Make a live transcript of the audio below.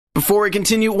Before we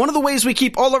continue, one of the ways we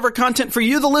keep all of our content for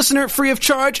you, the listener, free of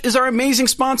charge is our amazing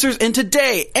sponsors, and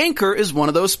today, Anchor is one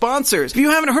of those sponsors. If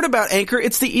you haven't heard about Anchor,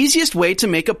 it's the easiest way to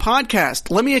make a podcast.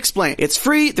 Let me explain. It's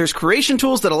free, there's creation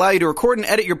tools that allow you to record and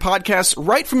edit your podcasts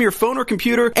right from your phone or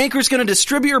computer. Anchor's going to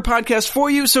distribute your podcast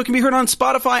for you so it can be heard on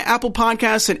Spotify, Apple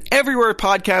Podcasts, and everywhere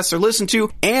podcasts are listened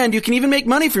to, and you can even make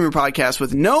money from your podcast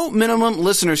with no minimum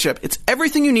listenership. It's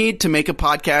everything you need to make a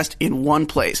podcast in one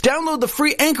place. Download the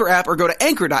free Anchor app or go to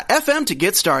anchor.fm to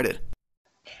get started.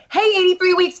 Hey,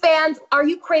 83 Weeks fans, are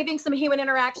you craving some human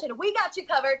interaction? We got you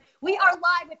covered. We are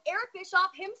live with Eric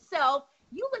Bischoff himself.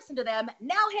 You listen to them.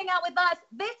 Now hang out with us.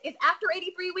 This is After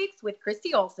 83 Weeks with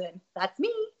Christy Olson. That's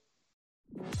me.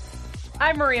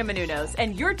 I'm Maria Menounos,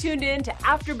 and you're tuned in to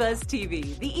AfterBuzz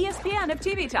TV, the ESPN of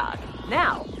TV talk.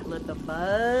 Now, let the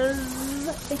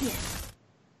buzz begin.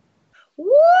 Woo!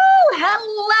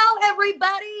 Hello,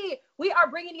 everybody. We are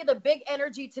bringing you the big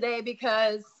energy today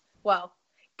because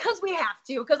we have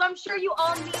to, because I'm sure you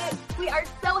all need it. We are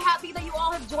so happy that you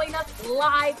all have joined us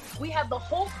live. We have the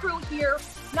whole crew here,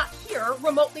 not here,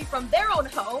 remotely from their own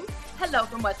home. Hello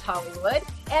from West Hollywood.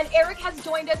 And Eric has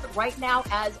joined us right now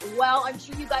as well. I'm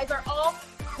sure you guys are all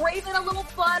craving a little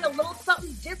fun, a little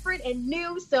something different and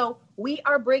new. So we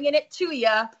are bringing it to you.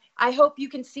 I hope you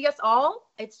can see us all.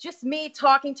 It's just me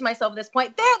talking to myself at this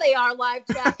point. There they are, live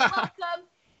chat. Welcome.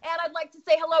 And I'd like to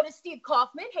say hello to Steve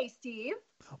Kaufman. Hey, Steve.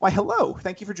 Why, hello.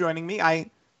 Thank you for joining me.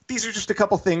 These are just a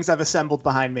couple things I've assembled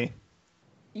behind me.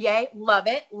 Yay. Love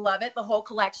it. Love it. The whole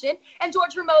collection. And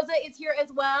George Hermosa is here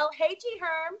as well. Hey, G.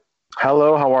 Herm.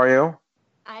 Hello. How are you?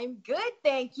 I'm good.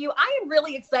 Thank you. I am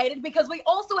really excited because we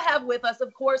also have with us,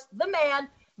 of course, the man,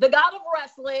 the god of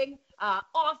wrestling,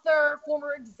 author,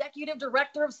 former executive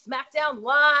director of SmackDown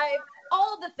Live,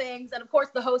 all the things, and of course,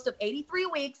 the host of 83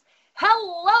 Weeks.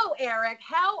 Hello, Eric.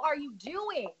 How are you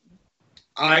doing?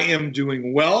 I am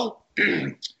doing well.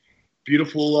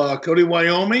 Beautiful Cody,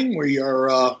 Wyoming. We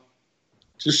are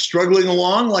just struggling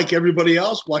along like everybody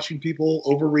else, watching people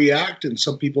overreact and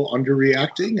some people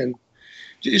underreacting, and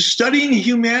just studying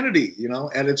humanity,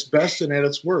 at its best and at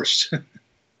its worst.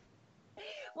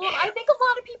 Well, I think a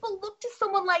lot of people look to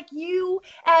someone like you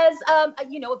as, a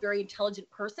very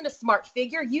intelligent person, a smart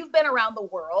figure. You've been around the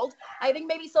world. I think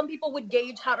maybe some people would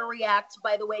gauge how to react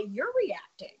by the way you're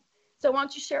reacting. So why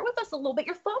don't you share with us a little bit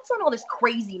your thoughts on all this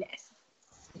craziness?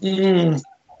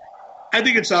 I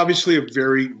think it's obviously a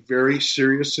very, very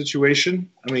serious situation.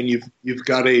 I mean, you've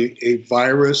got a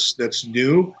virus that's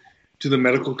new to the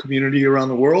medical community around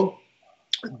the world.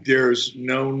 There's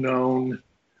no known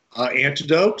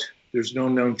antidote. There's no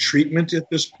known treatment at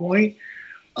this point.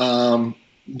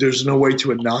 There's no way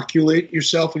to inoculate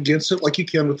yourself against it like you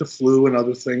can with the flu and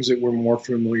other things that we're more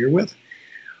familiar with.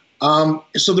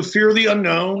 So the fear of the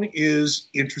unknown is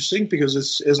interesting because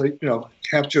it's, as I,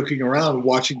 half joking around,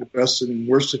 watching the best and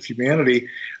worst of humanity,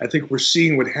 I think we're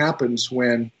seeing what happens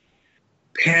when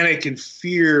panic and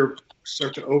fear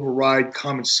start to override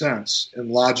common sense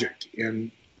and logic.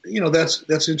 And,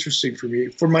 that's interesting for me.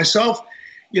 For myself,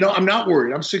 I'm not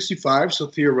worried. I'm 65, so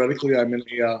theoretically I'm in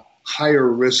a higher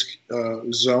risk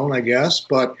zone, I guess.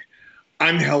 But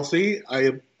I'm healthy.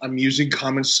 I'm using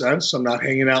common sense. I'm not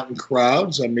hanging out in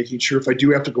crowds. I'm making sure if I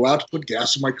do have to go out to put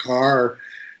gas in my car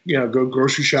or, go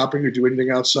grocery shopping or do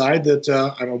anything outside, that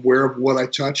I'm aware of what I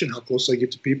touch and how close I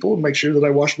get to people, and make sure that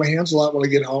I wash my hands a lot when I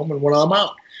get home and when I'm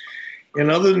out.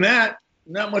 And other than that,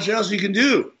 not much else you can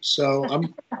do. So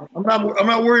I'm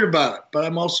not worried about it. But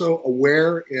I'm also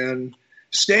aware and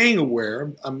staying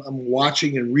aware. I'm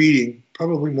watching and reading,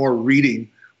 probably more reading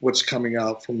what's coming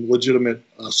out from legitimate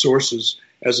sources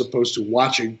as opposed to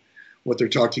watching what they're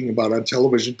talking about on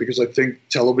television, because I think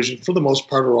television, for the most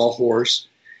part, are all horse,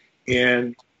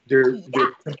 and they're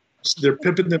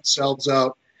pimping themselves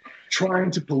out, trying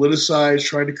to politicize,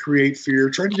 trying to create fear,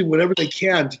 trying to do whatever they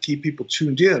can to keep people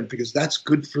tuned in, because that's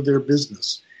good for their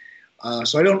business.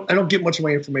 So I don't get much of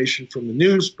my information from the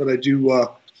news, but I do.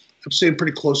 I'm staying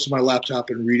pretty close to my laptop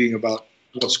and reading about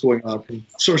what's going on from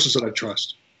sources that I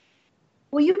trust.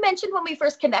 Well, you mentioned when we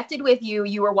first connected with you,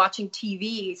 you were watching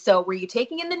TV. So were you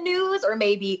taking in the news, or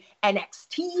maybe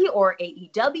NXT or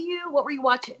AEW? What were you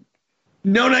watching?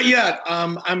 No, not yet.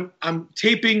 I'm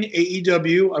taping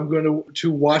AEW. I'm going to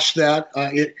watch that.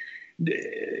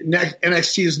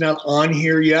 NXT is not on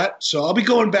here yet, so I'll be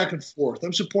going back and forth.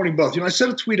 I'm supporting both. I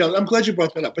sent a tweet out. I'm glad you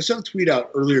brought that up. I sent a tweet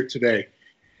out earlier today.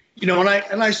 And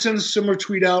I sent a similar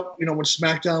tweet out, when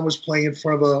SmackDown was playing in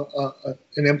front of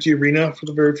an empty arena for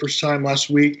the very first time last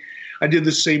week. I did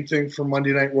the same thing for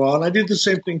Monday Night Raw, and I did the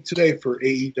same thing today for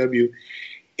AEW.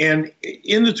 And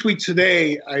in the tweet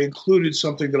today, I included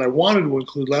something that I wanted to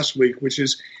include last week, which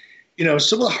is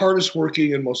some of the hardest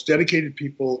working and most dedicated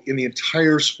people in the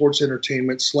entire sports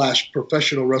entertainment /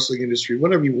 professional wrestling industry,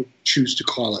 whatever you choose to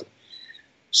call it.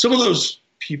 Some of those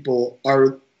people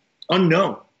are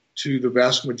unknown to the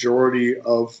vast majority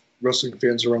of wrestling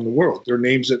fans around the world. They're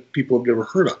names that people have never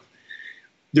heard of.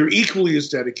 They're equally as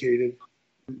dedicated.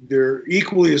 They're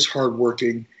equally as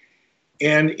hardworking.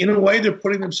 And in a way, they're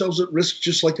putting themselves at risk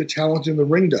just like the talent in the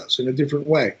ring does in a different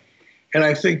way. And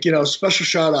I think, a special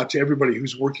shout out to everybody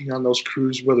who's working on those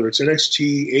crews, whether it's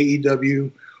NXT,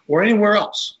 AEW, or anywhere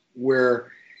else where,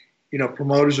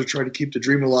 promoters are trying to keep the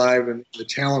dream alive and the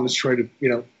talent is trying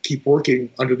to, keep working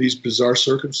under these bizarre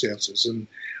circumstances. And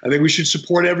I think we should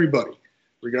support everybody,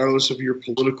 regardless of your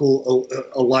political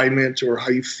alignment or how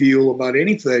you feel about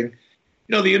anything.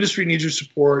 The industry needs your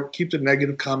support. Keep the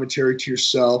negative commentary to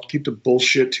yourself. Keep the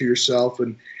bullshit to yourself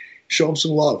and show them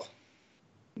some love.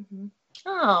 Mm-hmm.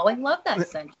 Oh, I love that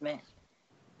sentiment.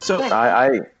 So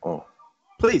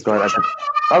please go ahead.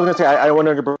 I was going to say I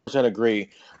 100% agree,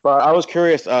 but I was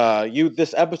curious.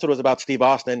 This episode was about Steve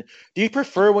Austin. Do you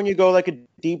prefer when you go like a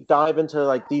deep dive into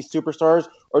like these superstars,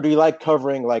 or do you like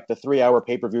covering like the 3-hour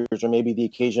pay-per-views or maybe the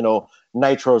occasional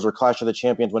Nitros or Clash of the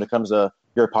Champions when it comes to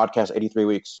your podcast 83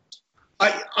 weeks?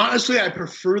 I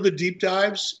prefer the deep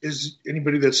dives. As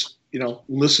anybody that's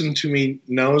listened to me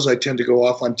knows, I tend to go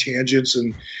off on tangents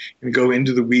and go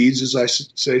into the weeds, as I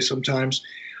say sometimes.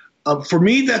 For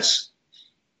me, that's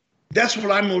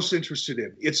what I'm most interested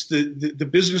in. It's the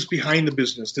business behind the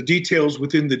business, the details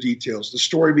within the details, the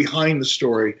story behind the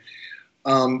story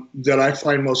that I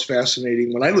find most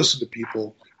fascinating when I listen to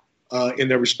people in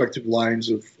their respective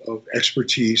lines of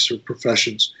expertise or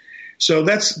professions. So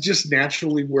that's just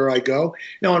naturally where I go.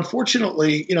 Now,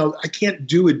 unfortunately, I can't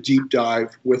do a deep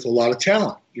dive with a lot of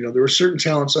talent. There are certain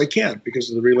talents I can because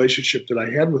of the relationship that I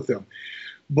had with them.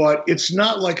 But it's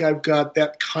not like I've got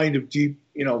that kind of deep,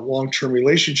 long-term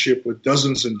relationship with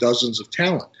dozens and dozens of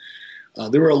talent.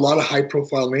 There were a lot of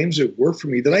high-profile names that worked for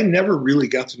me that I never really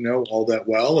got to know all that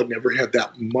well and never had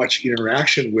that much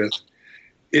interaction with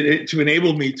to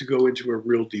enable me to go into a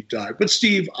real deep dive. But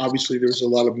Steve, obviously, there's a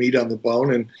lot of meat on the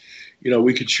bone, and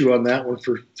we could chew on that one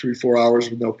for 3-4 hours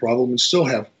with no problem and still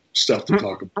have stuff to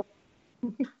talk about.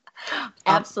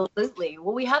 Absolutely.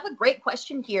 Well, we have a great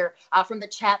question here from the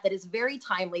chat that is very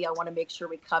timely. I want to make sure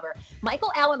we cover.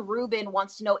 Michael Allen Rubin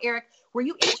wants to know, Eric, were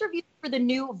you interviewed for the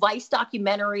new Vice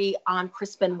documentary on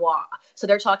Chris Benoit? So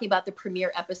they're talking about the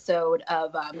premiere episode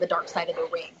of The Dark Side of the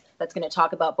Ring that's going to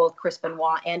talk about both Chris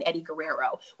Benoit and Eddie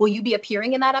Guerrero. Will you be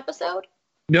appearing in that episode?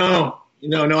 No.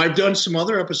 I've done some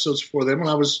other episodes for them, and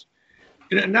I was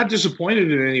not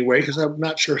disappointed in any way because I'm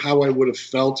not sure how I would have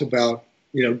felt about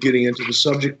getting into the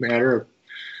subject matter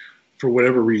for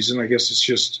whatever reason. I guess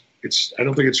I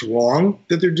don't think it's wrong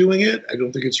that they're doing it. I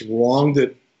don't think it's wrong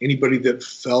that anybody that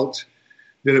felt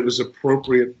that it was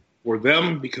appropriate for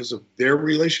them because of their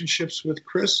relationships with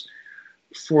Chris.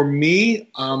 For me,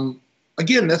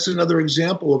 again, that's another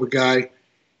example of a guy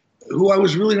who I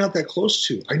was really not that close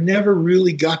to. I never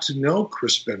really got to know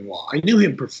Chris Benoit. I knew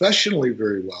him professionally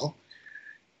very well.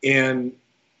 And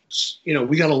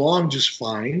we got along just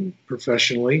fine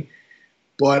professionally,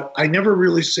 but I never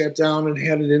really sat down and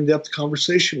had an in-depth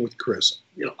conversation with Chris,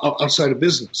 outside of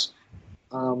business.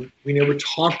 We never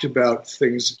talked about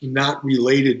things not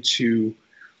related to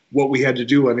what we had to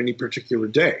do on any particular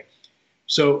day.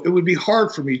 So it would be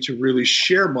hard for me to really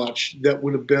share much that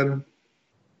would have been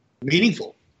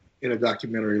meaningful in a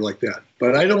documentary like that.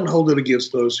 But I don't hold it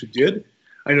against those who did.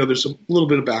 I know there's a little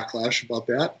bit of backlash about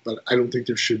that, but I don't think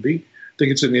there should be. I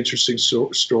think it's an interesting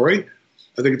story.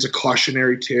 I think it's a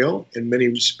cautionary tale in many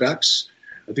respects.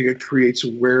 I think it creates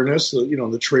awareness.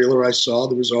 In the trailer I saw,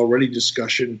 there was already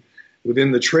discussion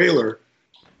within the trailer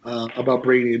about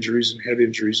brain injuries and head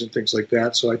injuries and things like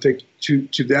that. So I think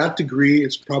to that degree,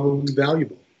 it's probably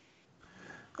valuable.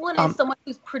 Well, and as someone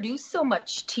who's produced so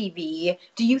much TV,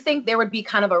 do you think there would be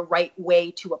kind of a right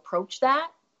way to approach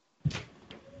that?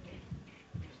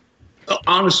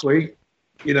 Honestly,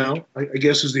 I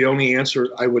guess is the only answer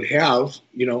I would have.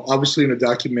 Obviously in a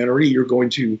documentary, you're going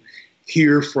to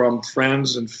hear from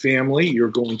friends and family. You're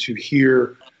going to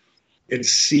hear and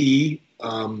see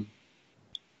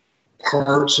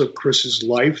parts of Chris's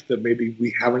life that maybe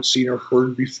we haven't seen or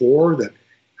heard before that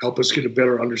help us get a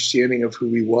better understanding of who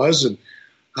he was and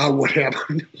what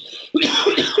happened.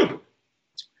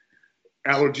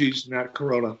 Allergies, not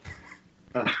corona.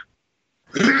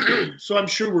 So I'm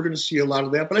sure we're going to see a lot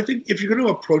of that. But I think if you're going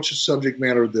to approach a subject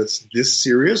matter that's this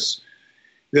serious,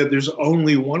 that there's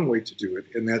only one way to do it,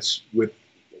 and that's with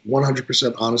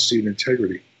 100% honesty and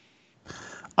integrity.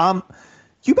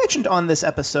 You mentioned on this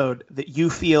episode that you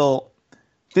feel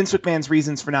Vince McMahon's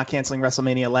reasons for not canceling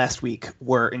WrestleMania last week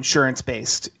were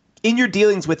insurance-based. In your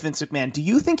dealings with Vince McMahon, do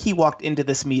you think he walked into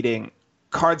this meeting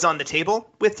cards on the table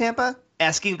with Tampa,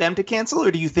 asking them to cancel,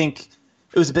 or do you think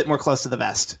it was a bit more close to the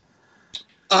vest?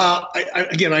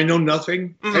 I know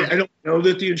nothing. I don't know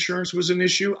that the insurance was an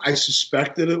issue. I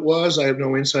suspect that it was. I have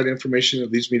no inside information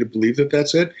that leads me to believe that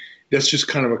that's it. That's just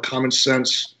kind of a common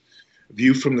sense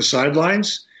view from the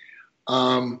sidelines.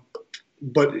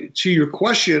 But to your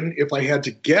question, if I had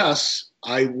to guess,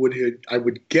 I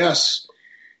would guess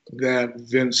that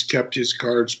Vince kept his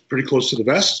cards pretty close to the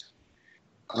vest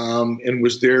and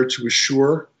was there to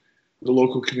assure the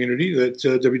local community that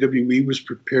WWE was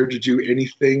prepared to do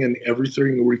anything and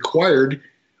everything required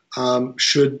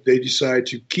should they decide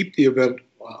to keep the event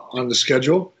on the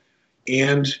schedule,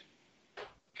 and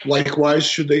likewise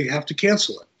should they have to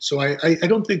cancel it. So I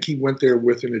don't think he went there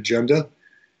with an agenda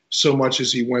so much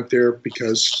as he went there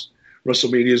because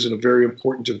WrestleMania is a very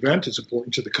important event. It's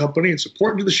important to the company. It's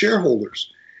important to the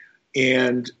shareholders.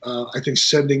 And I think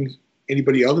sending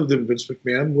anybody other than Vince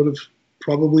McMahon would have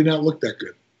probably not looked that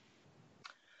good.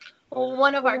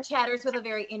 One of our chatters with a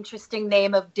very interesting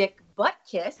name of Dick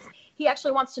Buttkiss, he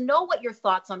actually wants to know what your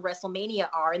thoughts on WrestleMania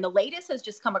are. And the latest has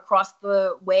just come across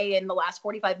the way in the last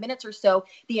 45 minutes or so,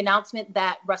 the announcement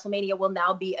that WrestleMania will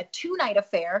now be a 2-night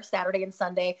affair, Saturday and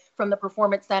Sunday, from the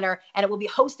Performance Center, and it will be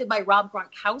hosted by Rob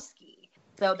Gronkowski.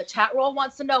 So the chat roll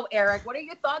wants to know, Eric, what are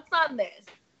your thoughts on this?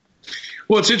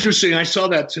 Well, it's interesting. I saw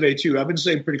that today, too. I've been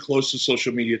staying pretty close to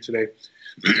social media today.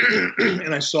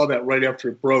 And I saw that right after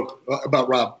it broke about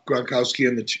Rob Gronkowski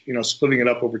and splitting it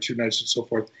up over 2 nights and so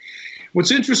forth.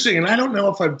 What's interesting, and I don't know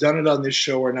if I've done it on this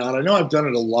show or not. I know I've done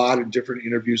it a lot in different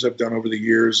interviews I've done over the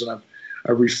years, and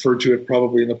I've referred to it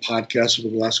probably in the podcast over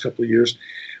the last couple of years.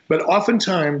 But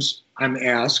oftentimes I'm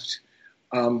asked,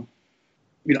 how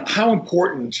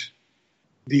important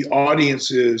the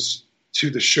audience is to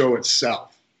the show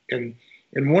itself. And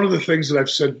one of the things that I've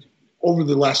said over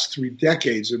the last 3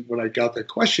 decades, and when I got that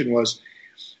question was,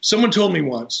 someone told me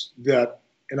once that,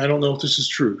 and I don't know if this is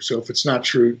true, so if it's not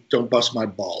true, don't bust my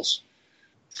balls.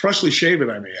 Freshly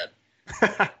shaven, I may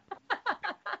add.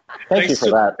 Thank you for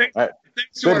that.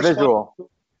 Good visual.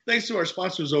 Thanks to our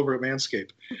sponsors over at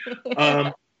Manscaped.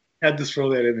 Had to throw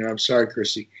that in there. I'm sorry,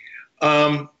 Chrissy.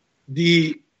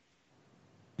 The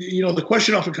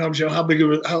question often comes,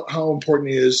 how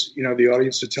important is, the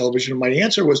audience to television? And my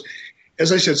answer was,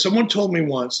 as I said, someone told me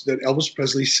once that Elvis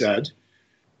Presley said,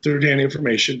 third-hand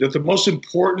information, that the most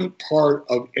important part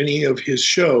of any of his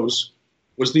shows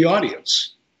was the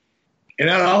audience. And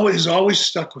that has always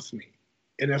stuck with me.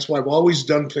 And that's why I've always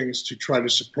done things to try to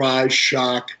surprise,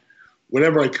 shock,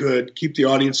 whatever I could, keep the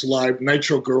audience alive.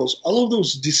 Nitro Girls, all of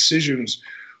those decisions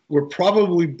were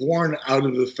probably born out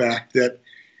of the fact that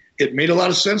it made a lot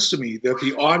of sense to me that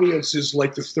the audience is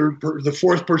like the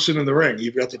fourth person in the ring.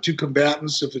 You've got the 2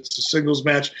 combatants. If it's a singles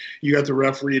match, you got the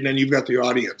referee, and then you've got the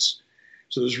audience.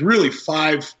 So there's really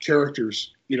 5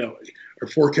 characters, or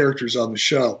 4 characters on the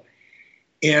show.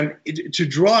 And to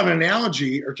draw an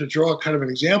analogy or to draw kind of an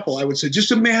example, I would say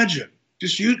just imagine.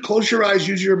 Close your eyes,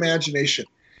 use your imagination.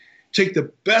 Take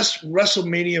the best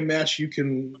WrestleMania match you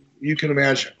can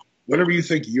imagine, whatever you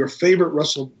think your favorite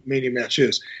WrestleMania match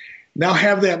is. Now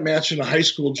have that match in a high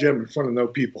school gym in front of no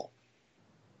people.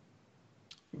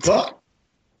 But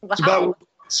it's about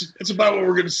what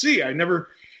we're going to see. I never,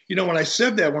 when I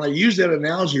said that, when I used that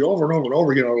analogy over and over and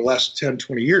over again over the last 10,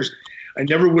 20 years, I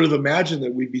never would have imagined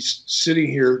that we'd be sitting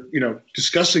here,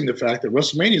 discussing the fact that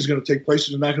WrestleMania is going to take place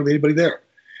and there's not going to be anybody there.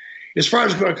 As far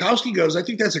as Gronkowski goes, I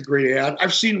think that's a great ad.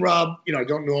 I've seen Rob, I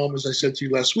don't know him, as I said to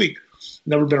you last week,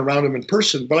 never been around him in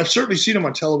person, but I've certainly seen him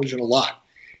on television a lot.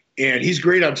 And he's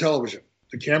great on television.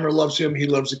 The camera loves him. He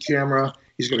loves the camera.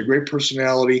 He's got a great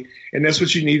personality. And that's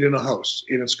what you need in a host.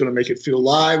 And it's going to make it feel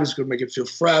live. It's going to make it feel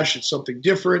fresh. It's something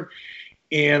different.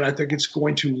 And I think it's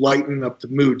going to lighten up the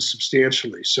mood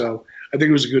substantially. So I think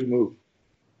it was a good move.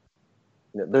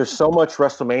 There's so much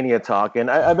WrestleMania talk. And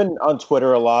I've been on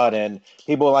Twitter a lot, and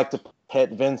people like to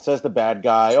pit Vince as the bad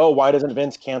guy. Oh, why doesn't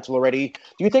Vince cancel already?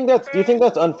 Do you think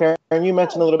that's unfair? And you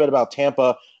mentioned a little bit about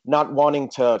Tampa not wanting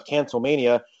to cancel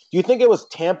Mania. Do you think it was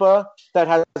Tampa that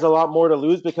has a lot more to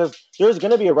lose? Because there's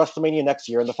going to be a WrestleMania next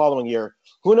year and the following year.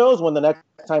 Who knows when the next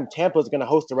time Tampa is going to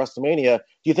host a WrestleMania?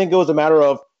 Do you think it was a matter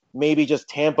of maybe just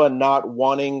Tampa not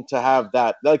wanting to have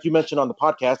that? Like you mentioned on the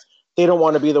podcast, they don't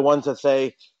want to be the ones that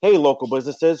say, hey, local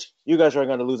businesses, you guys are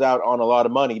going to lose out on a lot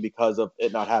of money because of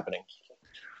it not happening.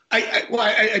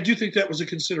 I do think that was a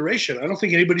consideration. I don't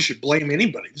think anybody should blame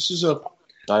anybody. This is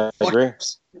I agree.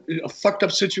 A fucked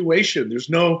up situation. There's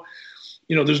no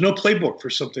there's no playbook for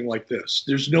something like this.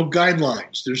 There's no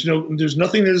guidelines. There's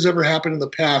nothing that has ever happened in the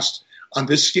past on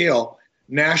this scale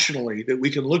nationally that we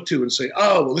can look to and say,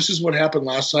 oh, well, this is what happened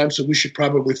last time, so we should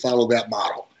probably follow that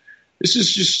model. This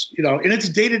is just, and it's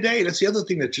day to day. That's the other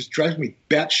thing that just drives me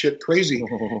batshit crazy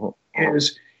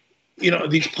is,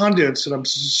 these pundits, and I'm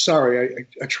sorry,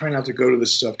 I try not to go to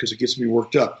this stuff because it gets me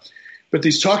worked up, but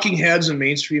these talking heads in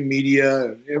mainstream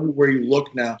media, everywhere you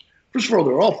look now, first of all,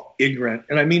 they're all ignorant,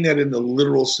 and I mean that in the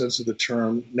literal sense of the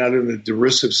term, not in the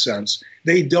derisive sense.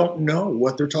 They don't know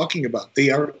what they're talking about.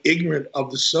 They are ignorant of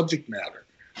the subject matter.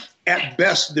 At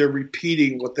best, they're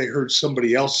repeating what they heard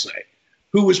somebody else say,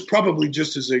 who was probably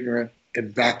just as ignorant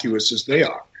and vacuous as they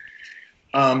are.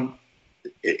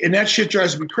 And that shit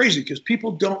drives me crazy because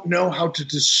people don't know how to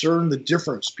discern the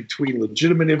difference between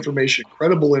legitimate information,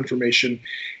 credible information,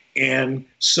 and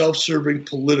self-serving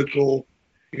political,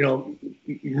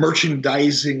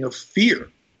 merchandising of fear.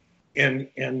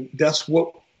 And that's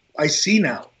what I see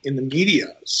now in the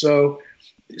media. So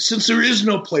since there is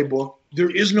no playbook, there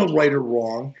is no right or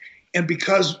wrong. And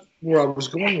because where I was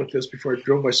going with this before I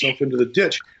drove myself into the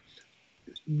ditch,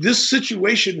 this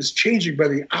situation is changing by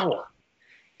the hour.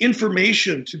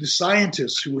 Information to the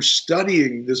scientists who are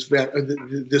studying this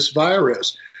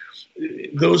virus,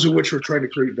 those of which are trying to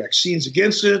create vaccines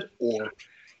against it or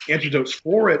antidotes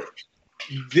for it,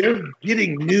 they're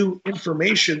getting new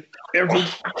information every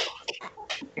hour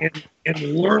and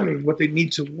learning what they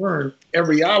need to learn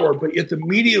every hour. But yet the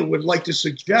media would like to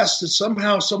suggest that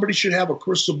somehow somebody should have a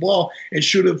crystal ball and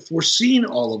should have foreseen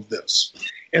all of this.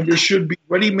 And there should be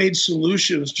ready-made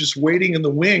solutions just waiting in the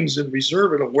wings in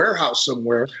reserve in a warehouse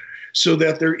somewhere so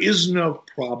that there is no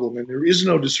problem and there is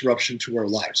no disruption to our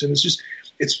lives. And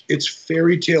it's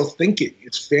fairy tale thinking.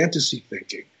 It's fantasy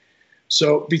thinking.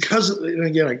 So and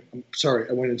again, I'm sorry,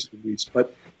 I went into the weeds,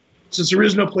 but since there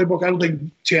is no playbook, I don't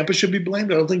think Tampa should be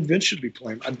blamed. I don't think Vince should be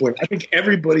blamed. I think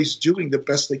everybody's doing the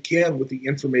best they can with the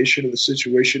information and the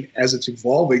situation as it's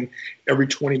evolving every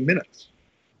 20 minutes.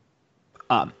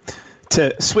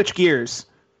 To switch gears,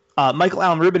 Michael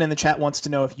Allen Rubin in the chat wants to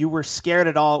know if you were scared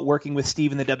at all working with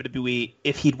Steve in the WWE,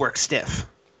 if he'd work stiff.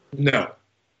 No.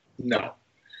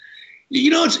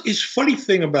 It's funny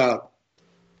thing about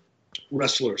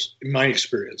wrestlers, in my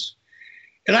experience.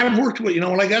 And I've worked with,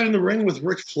 when I got in the ring with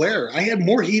Ric Flair, I had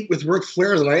more heat with Ric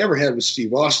Flair than I ever had with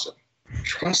Steve Austin.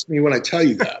 Trust me when I tell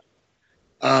you that.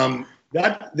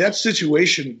 That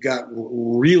situation got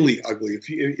really ugly.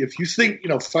 If you think,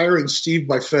 firing Steve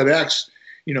by FedEx,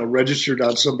 registered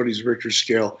on somebody's Richter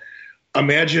scale,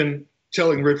 imagine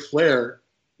telling Ric Flair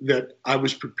that I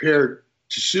was prepared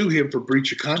to sue him for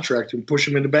breach of contract and push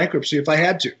him into bankruptcy if I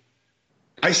had to.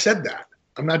 I said that.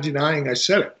 I'm not denying I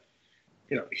said it.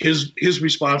 His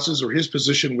responses or his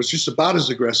position was just about as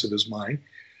aggressive as mine.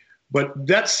 But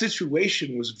that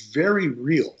situation was very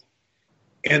real.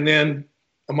 And then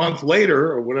a month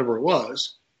later, or whatever it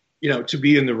was, to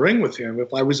be in the ring with him,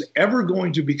 if I was ever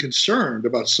going to be concerned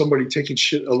about somebody taking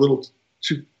shit a little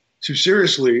too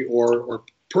seriously or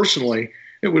personally,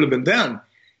 it would have been then.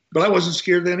 But I wasn't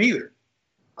scared then either.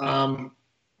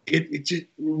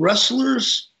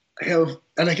 Wrestlers have,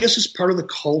 and I guess it's part of the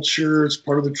culture, it's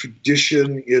part of the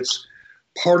tradition, it's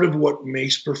part of what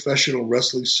makes professional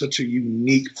wrestling such a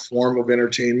unique form of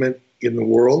entertainment in the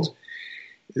world.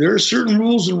 There are certain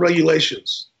rules and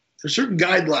regulations. There's certain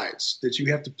guidelines that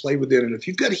you have to play within. And if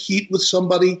you've got heat with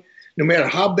somebody, no matter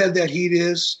how bad that heat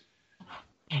is,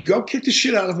 go kick the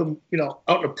shit out of them,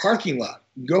 out in a parking lot.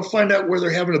 Go find out where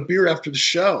they're having a beer after the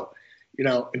show,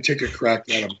 and take a crack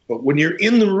at them. But when you're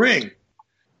in the ring,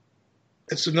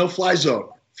 it's a no-fly zone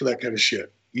for that kind of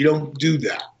shit. You don't do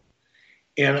that.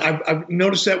 And I've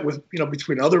noticed that with,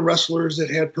 between other wrestlers that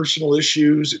had personal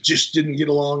issues, that just didn't get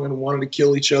along and wanted to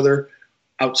kill each other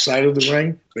outside of the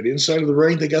ring. But inside of the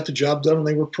ring, they got the job done and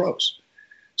they were pros.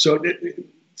 So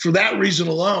for that reason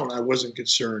alone, I wasn't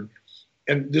concerned.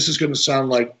 And this is going to sound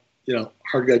like,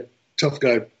 hard guy, tough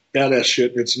guy, badass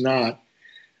shit. It's not.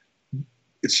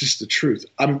 It's just the truth.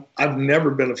 I've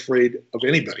never been afraid of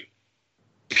anybody,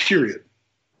 period.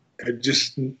 It's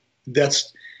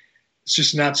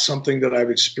just not something that I've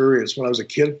experienced. When I was a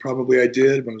kid, probably I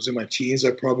did. When I was in my teens,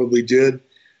 I probably did.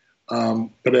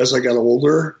 But as I got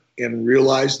older and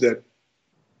realized that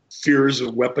fear is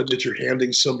a weapon that you're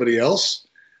handing somebody else,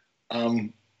 I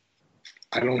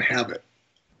don't have it.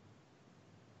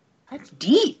 That's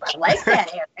deep. I like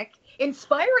that, Eric.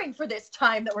 Inspiring for this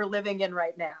time that we're living in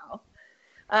right now.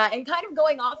 And kind of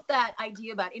going off that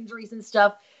idea about injuries and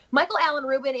stuff, Michael Allen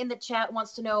Rubin in the chat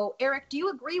wants to know, Eric, do you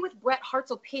agree with Bret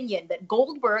Hart's opinion that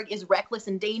Goldberg is reckless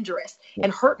and dangerous and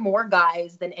hurt more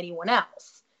guys than anyone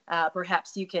else?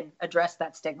 Perhaps you can address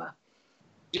that stigma.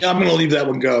 Yeah, I'm going to leave that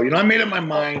one go. I made up my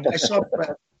mind. I saw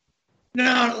Brett.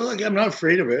 No, look, I'm not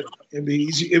afraid of it. It'd be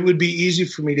easy. It would be easy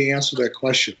for me to answer that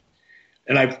question.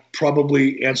 And I've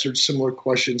probably answered similar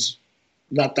questions,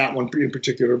 not that one in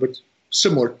particular, but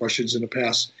similar questions in the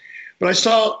past. But I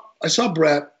saw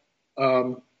Brett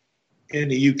in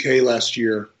the UK last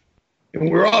year, and we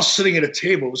were all sitting at a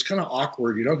table. It was kind of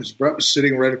awkward, because Brett was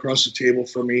sitting right across the table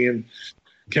from me, and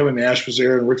Kevin Nash was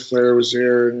there, and Ric Flair was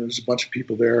there, and there was a bunch of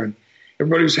people there, and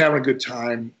everybody was having a good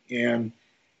time. And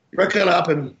Brett got up,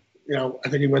 and I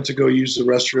think he went to go use the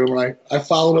restroom, and I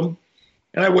followed him,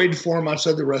 and I waited for him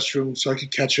outside the restroom so I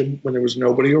could catch him when there was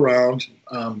nobody around.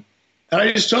 And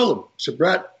I just told him, I said,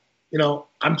 Brett,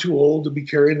 I'm too old to be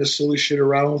carrying this silly shit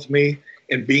around with me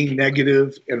and being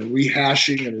negative and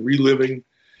rehashing and reliving,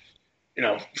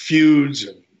 feuds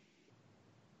and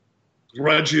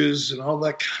grudges and all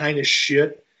that kind of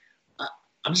shit.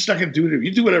 I'm just not going to do it.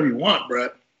 You do whatever you want,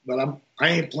 Brett, but I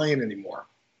ain't playing anymore.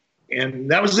 And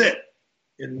that was it.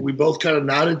 And we both kind of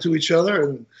nodded to each other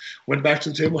and went back to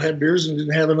the table, had beers, and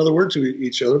didn't have another word to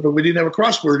each other. But we didn't have a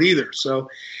crossword either. So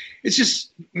it's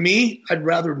just me. I'd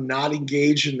rather not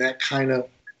engage in that kind of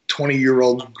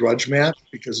 20-year-old grudge match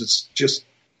because it's just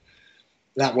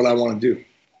not what I want to do.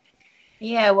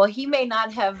 Yeah, well, he may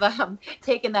not have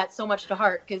taken that so much to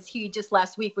heart because he just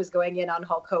last week was going in on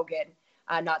Hulk Hogan,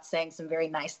 not saying some very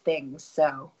nice things.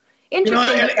 So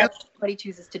interesting that's what he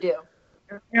chooses to do.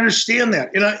 I understand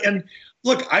that. And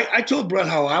look, I told Brett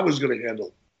how I was going to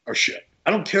handle our shit. I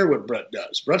don't care what Brett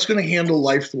does. Brett's going to handle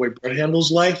life the way Brett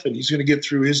handles life, and he's going to get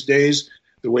through his days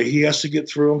the way he has to get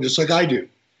through them, just like I do.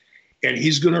 And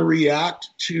he's going to react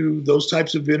to those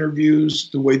types of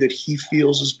interviews the way that he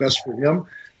feels is best for him,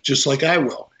 just like I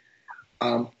will.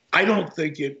 I don't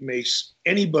think it makes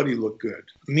anybody look good,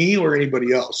 me or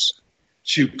anybody else,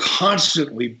 to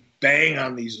constantly bang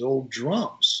on these old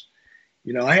drums.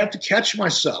 I have to catch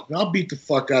myself. And I'll beat the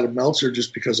fuck out of Meltzer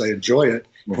just because I enjoy it.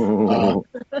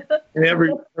 And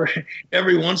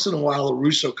every once in a while, a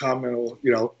Russo comment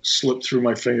will, slip through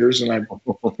my fingers, and I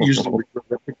usually regret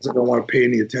it because I don't want to pay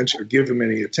any attention or give him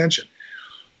any attention.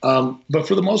 But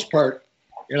for the most part,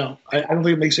 I don't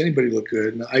think it makes anybody look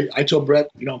good. And I told Brett,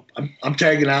 I'm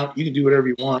tagging out. You can do whatever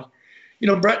you want.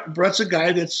 Brett's a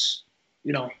guy that's,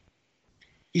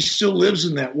 he still lives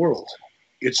in that world.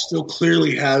 It still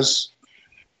clearly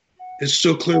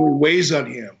weighs on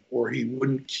him, or he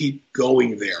wouldn't keep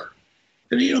going there.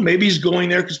 And, maybe he's going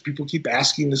there because people keep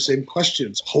asking the same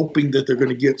questions, hoping that they're going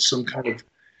to get some kind of,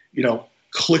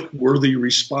 click-worthy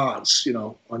response,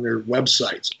 on their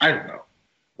websites. I don't know.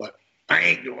 But I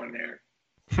ain't going there.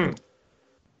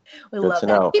 We love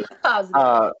that. Keep it positive.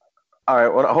 All right.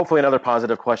 Well, hopefully another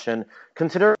positive question.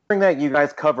 Considering that you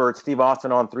guys covered Steve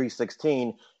Austin on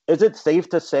 316, is it safe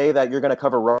to say that you're going to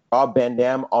cover Rob Van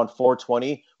Dam on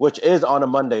 420, which is on a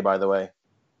Monday, by the way?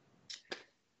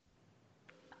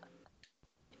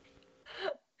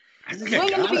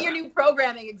 Swinging to be your new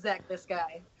programming exec, this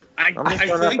guy. I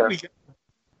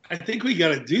think we got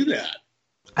to do that.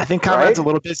 I think Conrad's a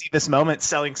little busy this moment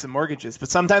selling some mortgages, but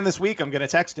sometime this week I'm going to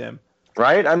text him.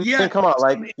 Right? Come on,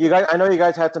 like you guys. I know you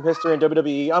guys had some history in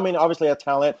WWE. I mean, obviously a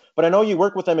talent, but I know you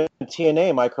worked with them in TNA.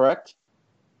 Am I correct?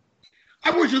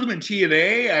 I worked with them in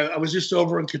TNA. I was just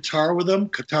over in Qatar with them.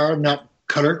 Qatar, not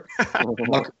Qatar.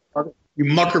 You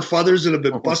mucker futhers that have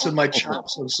been busting my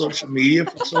chops on social media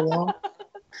for so long.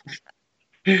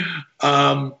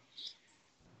 I've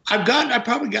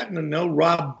probably gotten to know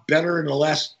Rob better in the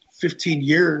last 15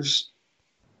 years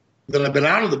that I've been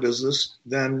out of the business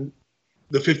than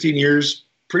the 15 years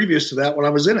previous to that when I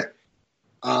was in it.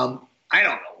 I don't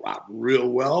know Rob real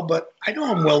well, but I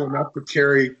know him well enough to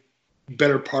carry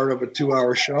better part of a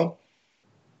 2-hour show.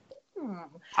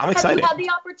 I'm excited. Have you had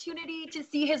the opportunity to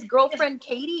see his girlfriend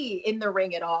Katie in the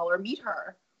ring at all or meet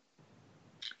her?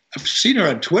 I've seen her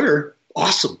on Twitter.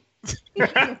 Awesome.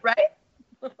 Right?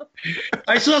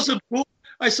 I saw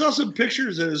some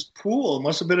pictures at his pool. It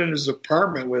must have been in his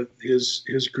apartment with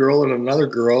his girl and another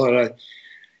girl. And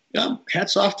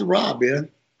hats off to Rob, man.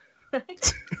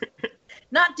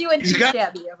 Not doing too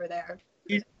shabby over there.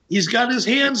 He's got his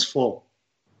hands full.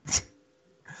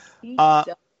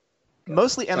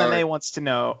 Mostly MMA wants to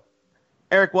know,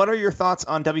 Eric, what are your thoughts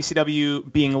on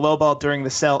WCW being lowballed during the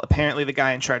sell? Apparently the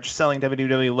guy in charge of selling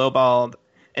WWE lowballed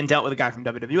and dealt with a guy from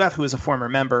WWF who is a former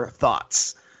member.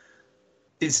 Thoughts?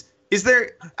 Is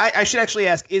there, I should actually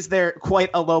ask, is there quite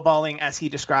a lowballing as he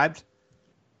described?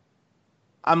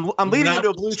 I'm leading you to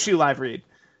a Blue Chew live read.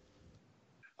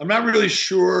 I'm not really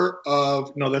sure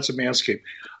of, no, that's a Manscaped.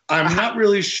 I'm not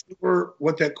really sure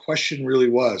what that question really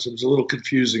was. It was a little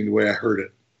confusing the way I heard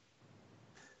it.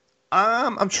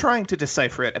 I'm trying to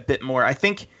decipher it a bit more. I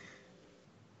think.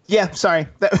 Yeah, sorry.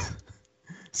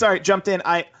 Sorry, jumped in.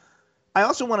 I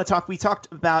also want to talk. We talked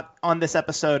about on this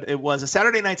episode. It was a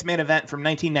Saturday Night's Main Event from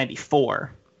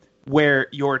 1994, where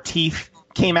your teeth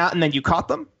came out and then you caught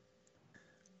them.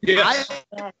 Yeah.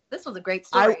 This was a great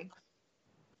story.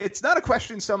 It's not a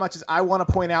question so much as I want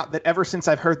to point out that ever since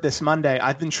I've heard this Monday,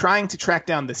 I've been trying to track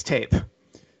down this tape.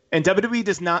 And WWE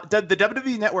does not. The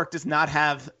WWE Network does not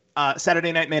have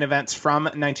Saturday Night Main Events from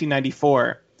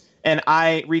 1994. And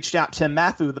I reached out to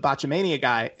Matthew, the Botchamania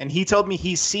guy, and he told me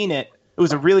he's seen it. It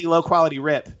was a really low quality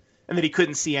rip, and that he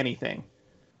couldn't see anything.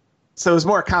 So it was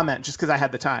more a comment just because I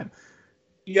had the time.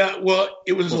 Yeah, well,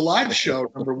 it was a live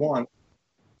show, number one,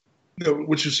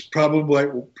 which is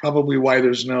probably why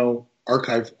there's no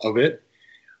archive of it.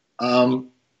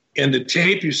 And the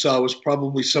tape you saw was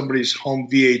probably somebody's home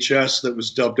VHS that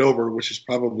was dubbed over, which is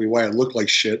probably why it looked like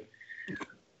shit.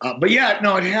 But yeah,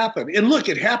 no, it happened. And look,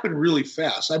 it happened really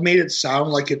fast. I made it sound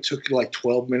like it took like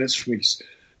 12 minutes for me to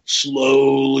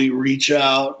slowly reach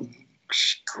out,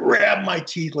 grab my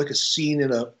teeth like a scene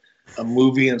in a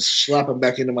movie and slap them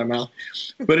back into my mouth.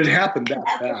 But it happened that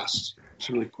fast. It's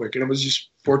really quick. And it was just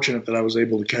fortunate that I was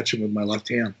able to catch him with my left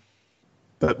hand.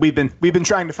 But we've been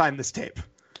trying to find this tape.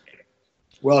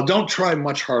 Well, don't try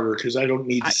much harder because I don't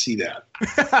need to see that.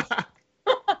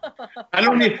 I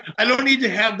don't need to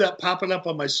have that popping up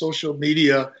on my social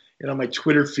media and on my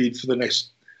Twitter feed for the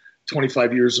next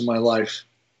 25 years of my life.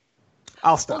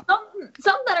 I'll stop. Well,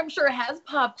 something that I'm sure has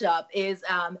popped up is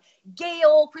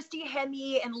Gail, Christy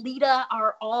Hemme, and Lita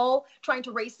are all trying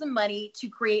to raise some money to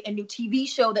create a new TV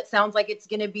show that sounds like it's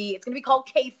gonna be called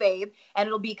Kayfabe, and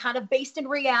it'll be kind of based in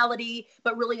reality,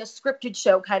 but really a scripted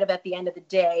show kind of at the end of the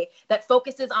day that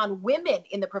focuses on women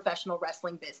in the professional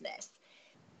wrestling business.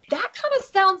 That kind of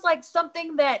sounds like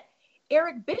something that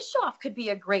Eric Bischoff could be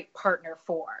a great partner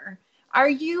for. Are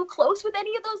you close with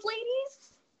any of those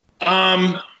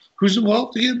ladies? Who's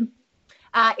involved again?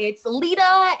 It's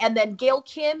Lita and then Gail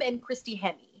Kim and Christy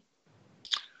Hemme.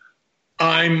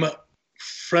 I'm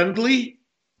friendly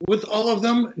with all of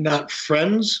them, not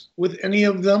friends with any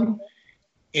of them.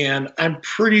 And I'm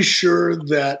pretty sure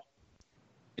that,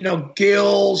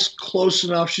 Gail's close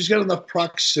enough. She's got enough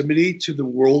proximity to the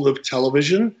world of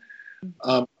television,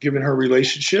 given her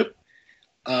relationship.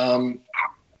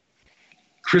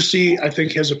 Christy, I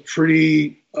think, has a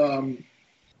pretty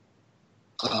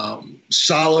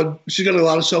solid. She's got a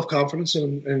lot of self-confidence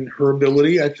in her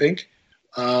ability, I think.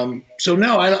 So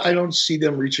no, I don't see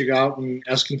them reaching out and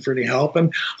asking for any help.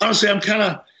 And honestly, I'm kind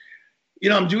of,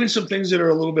 I'm doing some things that are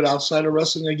a little bit outside of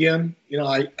wrestling again.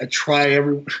 I try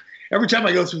every time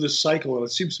I go through this cycle, and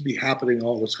it seems to be happening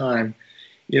all the time,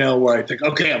 where I think,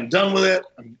 okay, I'm done with it.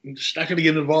 I'm just not going to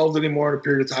get involved anymore. And a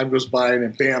period of time goes by, and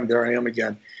then bam, there I am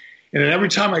again. And then every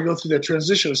time I go through that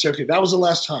transition, I say, okay, that was the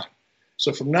last time.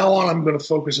 So from now on, I'm going to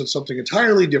focus on something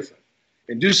entirely different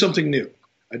and do something new.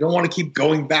 I don't want to keep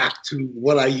going back to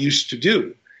what I used to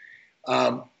do,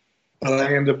 but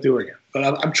I end up doing it.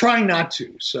 But I'm trying not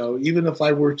to. So even if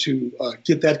I were to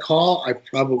get that call,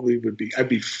 I'd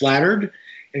be flattered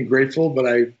and grateful, but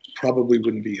I probably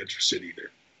wouldn't be interested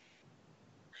either.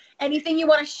 Anything you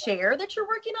want to share that you're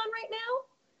working on right now?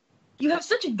 You have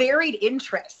such varied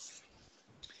interests.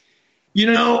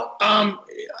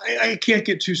 I can't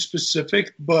get too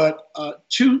specific, but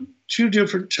two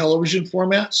different television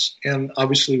formats and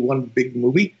obviously one big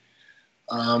movie.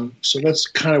 So that's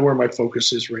kind of where my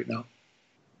focus is right now.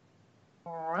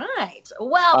 All right.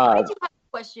 Well, I do have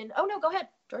a question. Oh, no, go ahead,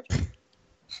 George.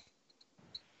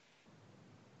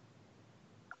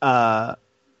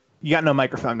 You got no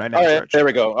microphone right now, all right, George. there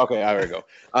we go. Okay, there we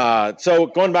go. So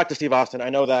going back to Steve Austin, I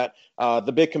know that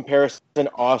the big comparison,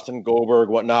 Austin, Goldberg,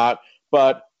 whatnot,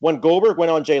 but when Goldberg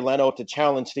went on Jay Leno to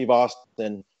challenge Steve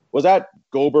Austin, was that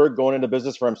Goldberg going into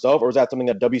business for himself, or was that something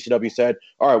that WCW said,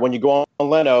 all right, when you go on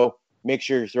Leno, make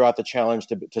sure you throw out the challenge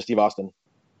to Steve Austin?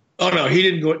 Oh, no, he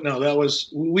didn't go. No,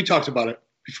 we talked about it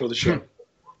before the show.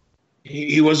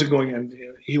 He wasn't going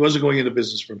into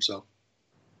business for himself.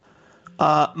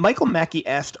 Michael Mackey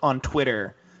asked on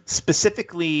Twitter,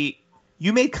 specifically,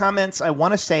 you made comments, I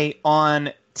want to say,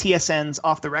 on TSN's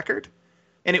Off the Record.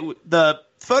 And the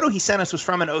photo he sent us was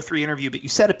from an 03 interview, but you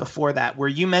said it before that, where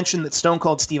you mentioned that Stone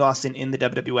Cold Steve Austin in the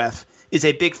WWF is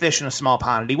a big fish in a small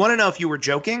pond. Do you want to know if you were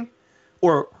joking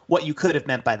or what you could have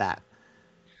meant by that?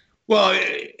 Well,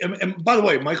 and by the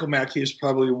way, Michael Mackey is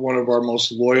probably one of our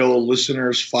most loyal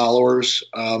listeners, followers.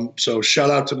 So shout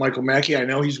out to Michael Mackey. I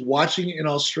know he's watching in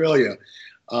Australia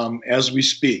as we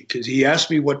speak because he asked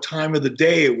me what time of the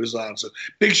day it was on. So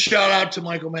big shout out to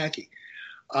Michael Mackey.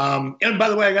 And by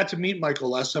the way, I got to meet Michael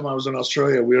last time I was in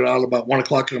Australia. We were out about 1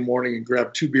 o'clock in the morning and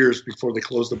grabbed 2 beers before they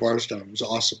closed the bars down. It was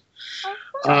awesome.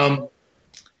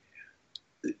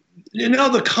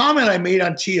 The comment I made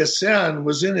on TSN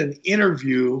was in an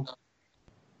interview,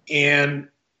 and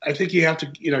I think you'd have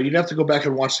to go back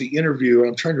and watch the interview.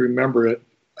 I'm trying to remember it.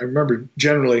 I remember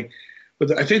generally,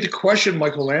 but I think the question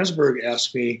Michael Landsberg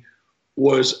asked me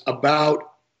was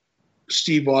about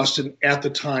Steve Austin at the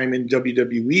time in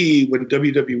WWE, when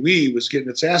WWE was getting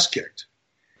its ass kicked.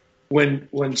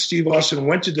 When Steve Austin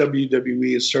went to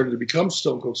WWE and started to become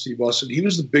Stone Cold Steve Austin, he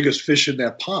was the biggest fish in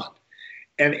that pond.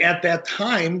 And at that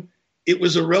time, it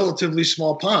was a relatively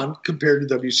small pond compared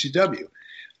to WCW.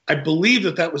 I believe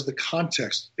that was the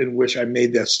context in which I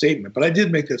made that statement. But I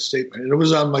did make that statement, and it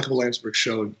was on Michael Landsberg's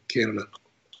show in Canada.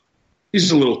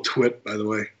 He's a little twit, by the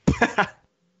way.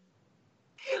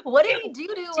 What did he do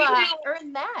to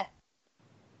earn that?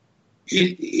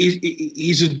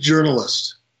 He's a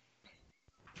journalist.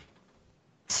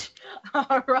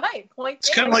 All right, point.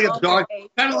 It's kind of like a dog,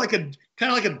 kind of like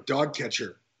a dog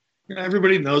catcher.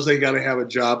 Everybody knows they got to have a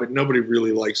job, but nobody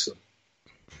really likes them.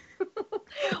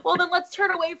 Well, then let's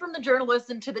turn away from the journalists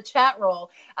into the chat roll.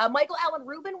 Michael Allen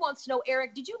Rubin wants to know,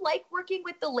 Eric, did you like working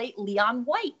with the late Leon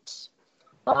White?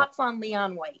 Thoughts on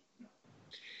Leon White?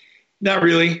 Not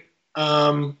really.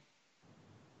 Leon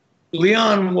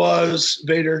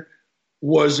Vader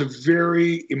was a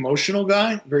very emotional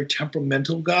guy, very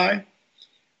temperamental guy.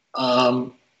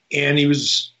 And he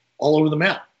was all over the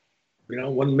map.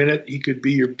 1 minute he could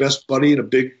be your best buddy and a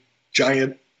big,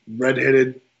 giant,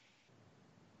 redheaded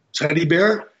teddy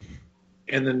bear.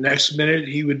 And the next minute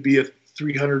he would be a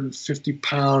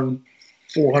 350-pound,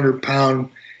 400-pound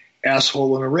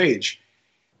asshole in a rage.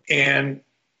 And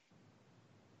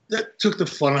that took the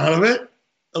fun out of it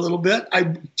a little bit.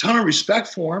 Ton of respect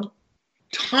for him.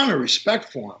 I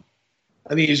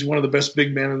think he's one of the best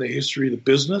big men in the history of the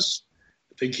business.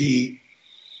 I think he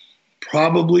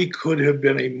probably could have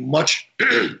been a much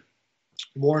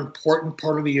more important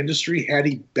part of the industry had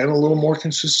he been a little more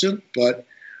consistent. But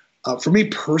for me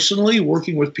personally,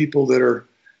 working with people that are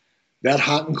that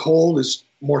hot and cold is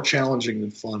more challenging than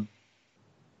fun.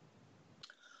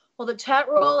 Well, the chat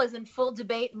roll is in full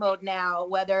debate mode now,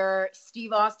 whether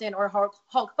Steve Austin or Hulk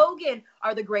Hogan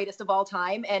are the greatest of all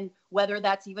time, and whether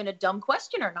that's even a dumb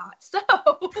question or not. So,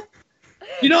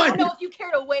 I don't know if you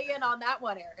care to weigh in on that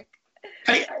one, Eric.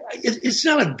 It's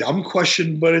not a dumb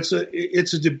question, but it's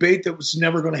a debate that was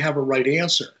never going to have a right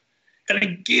answer. And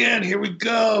again, here we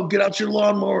go. Get out your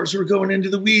lawnmowers. We're going into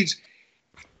the weeds.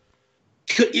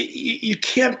 You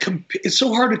can't compare. It's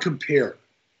so hard to compare,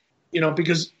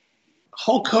 because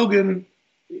Hulk Hogan,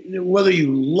 whether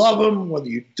you love him, whether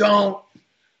you don't,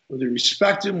 whether you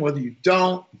respect him, whether you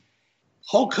don't,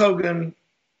 Hulk Hogan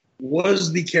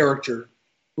was the character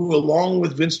who, along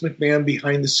with Vince McMahon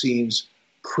behind the scenes,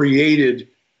 created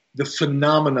the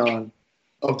phenomenon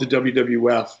of the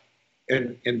WWF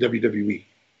and WWE.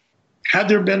 Had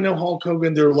there been no Hulk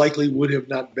Hogan, there likely would have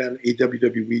not been a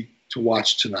WWE to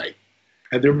watch tonight.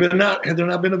 Had there not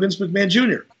been a Vince McMahon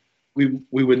Jr.,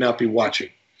 we would not be watching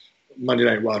Monday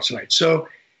Night Raw tonight. So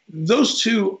those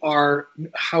two are,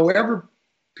 however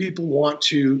people want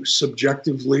to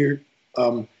subjectively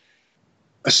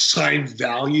assign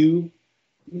value,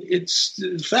 it's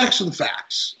the facts are the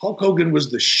facts. Hulk Hogan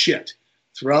was the shit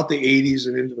throughout the 80s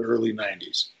and into the early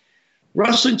 90s.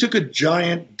 Wrestling took a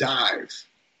giant dive.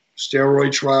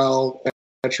 Steroid trial,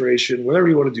 saturation, whatever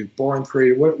you want to do, boring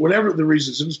creative, whatever the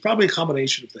reasons. It was probably a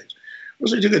combination of things.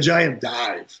 Wrestling took a giant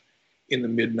dive in the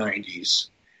mid-90s.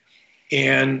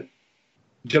 And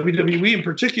WWE in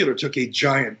particular took a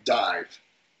giant dive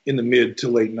in the mid to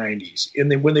late 90s. And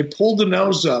then when they pulled the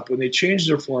nose up, when they changed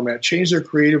their format, changed their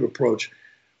creative approach,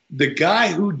 the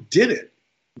guy who did it,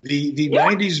 the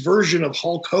 90s version of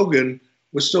Hulk Hogan,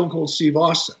 was Stone Cold Steve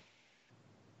Austin.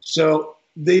 So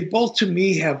they both, to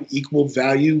me, have equal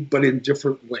value, but in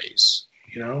different ways,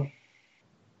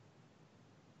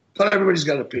 But everybody's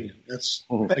got an opinion. That's,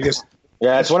 I guess.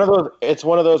 Yeah, it's one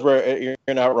of those where you're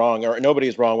not wrong, or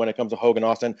nobody's wrong when it comes to Hogan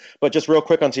Austin. But just real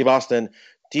quick on Steve Austin,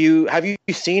 have you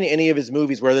seen any of his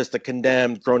movies, whether it's The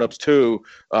Condemned, Grown Ups 2?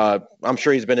 I'm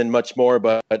sure he's been in much more,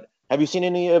 but have you seen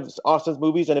any of Austin's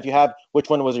movies? And if you have, which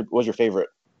one was your favorite?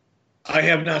 I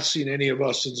have not seen any of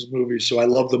Austin's movies, so I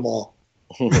love them all.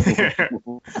 Good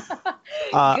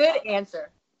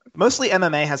answer. Mostly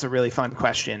MMA has a really fun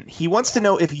question. He wants to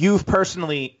know if you've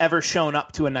personally ever shown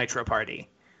up to a Nitro party.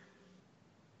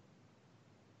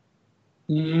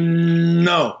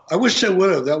 No, I wish I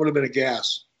would have. That would have been a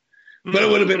gas. But it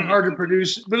would have been hard to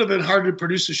produce. It would have been hard to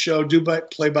produce a show, do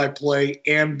play-by-play,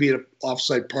 and be at an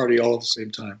off-site party all at the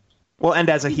same time. Well, and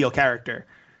as a heel character.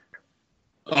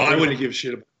 Oh, I wouldn't give a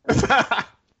shit about it.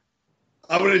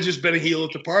 I would have just been a heel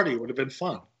at the party. It would have been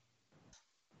fun.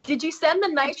 Did you send the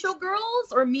Nitro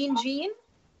Girls or Mean Gene?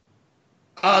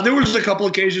 There was a couple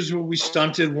occasions where we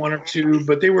stunted one or two,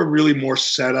 but they were really more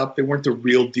set up. They weren't the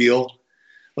real deal.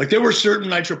 Like, there were certain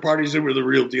Nitro parties that were the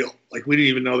real deal. Like, we didn't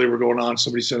even know they were going on.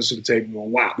 Somebody sent us to the tape and went,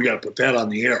 wow, we got to put that on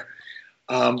the air.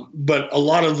 But a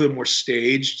lot of them were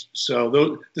staged.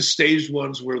 So the staged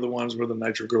ones were the ones where the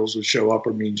Nitro Girls would show up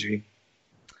or Mean Gene.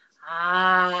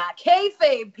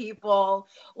 Kayfabe, people.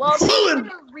 Well, this has been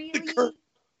a really...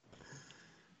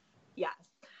 Yes.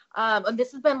 And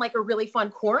this has been like a really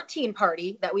fun quarantine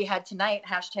party that we had tonight.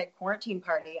 # quarantine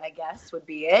party, I guess, would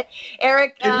be it.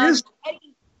 Eric, any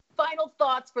final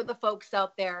thoughts for the folks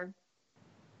out there?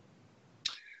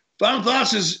 Final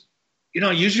thoughts is,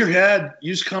 use your head,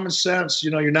 use common sense.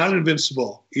 You're not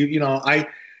invincible.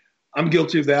 I'm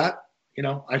guilty of that.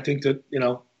 I think that,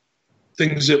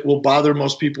 things that will bother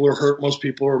most people or hurt most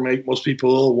people or make most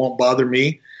people ill won't bother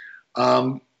me.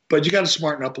 But you got to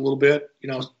smarten up a little bit,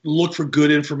 look for good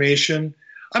information.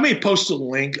 I may post a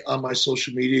link on my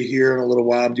social media here in a little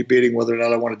while. I'm debating whether or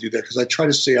not I want to do that because I try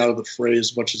to stay out of the fray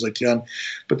as much as I can.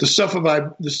 But the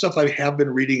stuff I have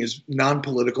been reading is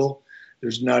non-political.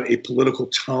 There's not a political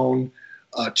tone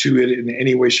to it in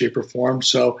any way, shape, or form.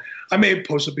 So I may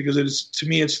post it because to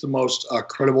me, it's the most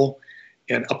credible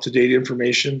and up-to-date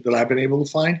information that I've been able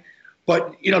to find.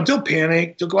 But, don't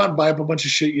panic. Don't go out and buy up a bunch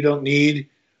of shit you don't need.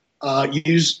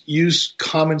 Use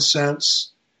common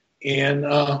sense and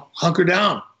hunker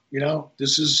down.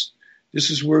 This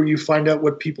is where you find out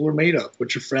what people are made of,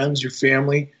 what your friends, your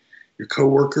family, your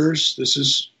coworkers. This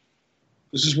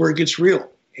is where it gets real.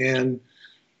 And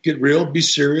get real, be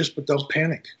serious, but don't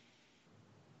panic.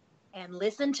 And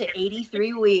listen to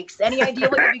 83 Weeks. Any idea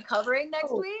what you'll be covering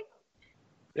next week?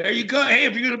 There you go. Hey,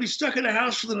 if you're going to be stuck in the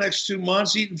house for the next 2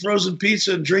 months eating frozen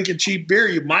pizza and drinking cheap beer,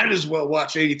 you might as well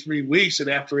watch 83 Weeks and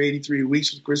After 83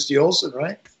 Weeks with Christy Olsen,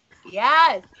 right?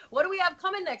 Yes. What do we have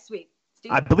coming next week,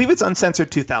 Steve? I believe it's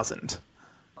Uncensored 2000.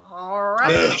 All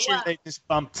right. I'm sure they just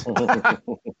bumped.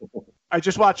 I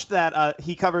just watched that.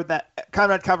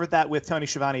 Conrad covered that with Tony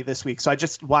Schiavone this week. So I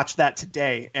just watched that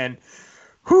today. And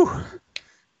whew,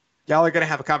 y'all are going to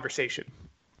have a conversation.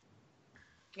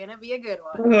 Gonna be a good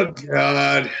one. Oh,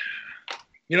 God.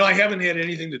 I haven't had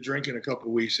anything to drink in a couple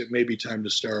of weeks. It may be time to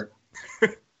start.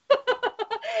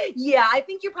 Yeah, I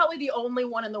think you're probably the only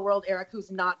one in the world, Eric,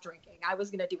 who's not drinking. I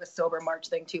was going to do a sober March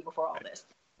thing, too, before all this.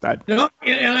 And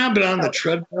I've been on the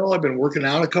treadmill. I've been working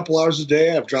out a couple hours a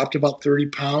day. I've dropped about 30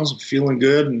 pounds. I'm feeling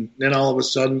good. And then all of a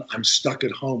sudden, I'm stuck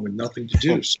at home with nothing to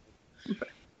do. So, I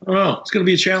don't know. It's going to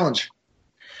be a challenge.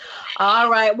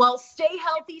 All right. Well, stay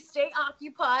healthy, stay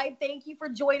occupied. Thank you for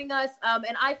joining us.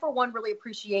 And I, for one, really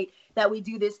appreciate that we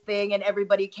do this thing and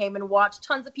everybody came and watched.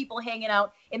 Tons of people hanging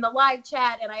out in the live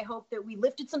chat. And I hope that we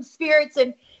lifted some spirits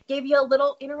and gave you a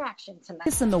little interaction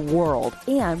tonight. In the world,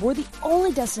 and we're the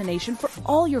only destination for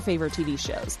all your favorite TV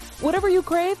shows. Whatever you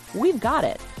crave, we've got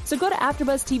it. So go to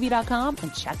AfterBuzzTV.com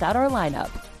and check out our lineup.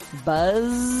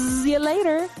 Buzz you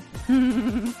later.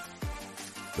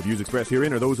 The views expressed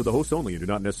herein are those of the hosts only and do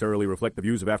not necessarily reflect the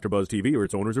views of AfterBuzz TV or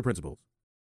its owners or principals.